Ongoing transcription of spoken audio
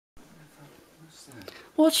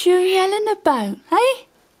What you yelling about, eh?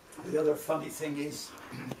 The other funny thing is,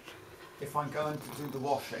 if I'm going to do the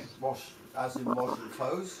washing, as in wash the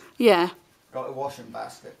clothes, Yeah. got a washing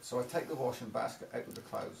basket. So I take the washing basket out with the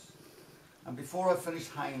clothes. And before I finish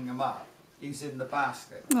hanging them up, he's in the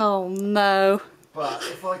basket. Oh no. But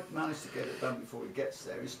if I manage to get it done before he gets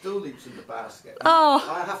there, he still leaps in the basket. Oh.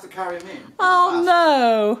 I have to carry him in. Oh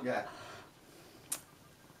no. Yeah.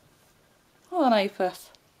 Oh, an apis.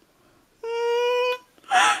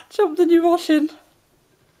 Jumped in your washing.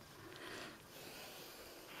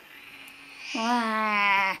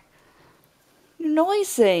 You're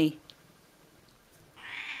noisy.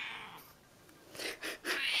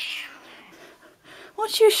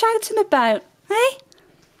 What you shouting about, eh?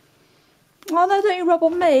 Oh no, don't you rub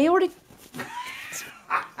on me. You already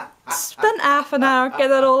spent half an hour getting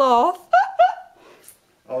that all off.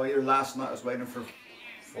 Oh, here last night I was waiting for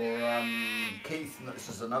Keith, and this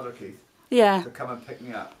is another Keith, Yeah. to come and pick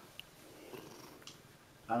me up.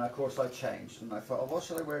 And of course I changed, and I thought, oh, what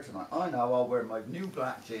should I wear tonight? I know, I'll wear my new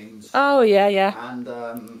black jeans. Oh yeah, yeah. And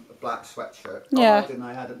a black sweatshirt. Yeah. Oh, didn't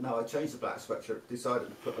I? No, I changed the black sweatshirt, decided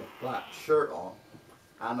to put a black shirt on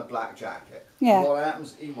and a black jacket. Yeah. And what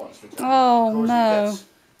happens? He wants the jacket. Oh, of course, no.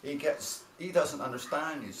 He doesn't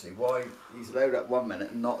understand, you see, why he's allowed up one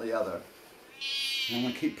minute and not the other. And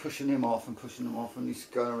I keep pushing him off, and he's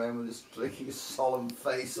going around with this blinking solemn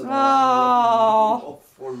face and all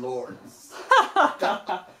forlorn.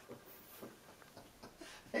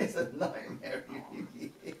 It's a nightmare,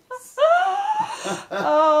 he is.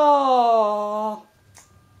 Oh.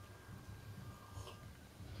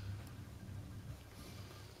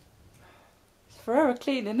 He's forever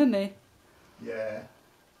cleaning, isn't he? Yeah.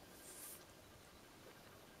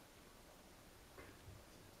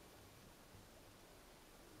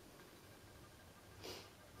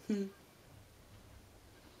 I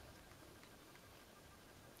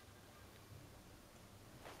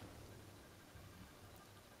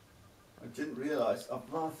didn't realise.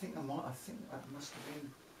 Well, I think that must have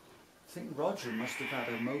been. I think Roger must have had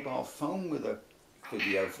a mobile phone with a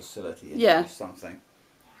video facility in it or something.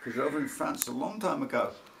 Because over in France a long time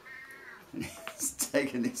ago, and he's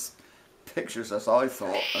taking these pictures, as I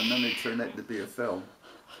thought, and then they turned out to be a film.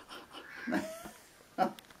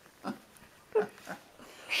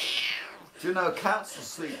 Do you know, cats will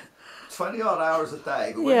sleep 20 odd hours a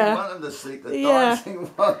day, but when you want them to sleep, the darn thing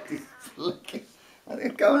won't be flicking. I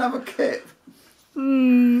think go and have a kip.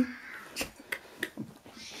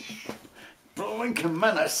 Blinking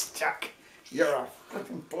menace, Jack. You're a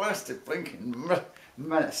flipping blasted blinking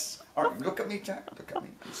menace. All right, look at me, Jack. Look at me.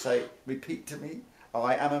 And say, repeat to me,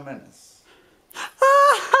 I am a menace.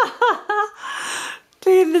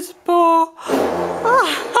 Clean this paw.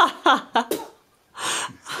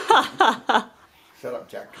 Shut up,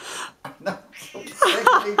 Jack. No,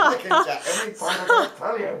 licking, Jack. Every time I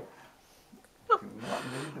tell you. Do not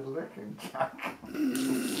need the licking, Jack.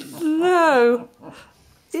 No.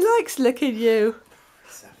 He likes licking you.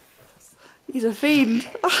 He's a fiend.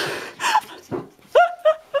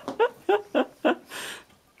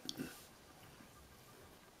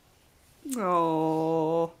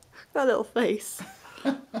 Oh, that little face.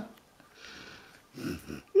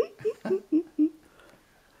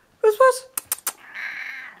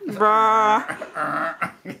 What?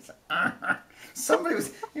 Somebody was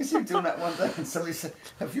doing that one day, and somebody said,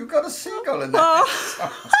 "Have you got a seagull in there?"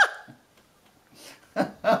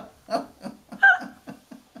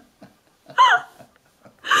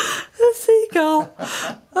 A seagull.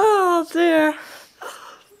 Oh dear.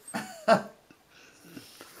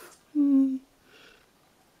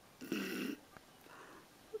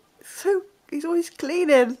 So he's always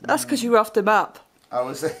cleaning. That's because you roughed him up. I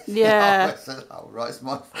was. Yeah. I said, "Oh, right, it's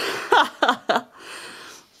my fault."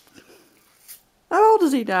 How old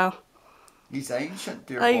is he now? He's ancient,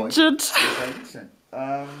 dear Ancient. boy. He's ancient.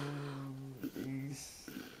 He's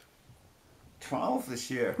 12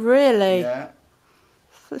 this year. Really? Yeah.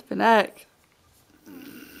 Flipping heck.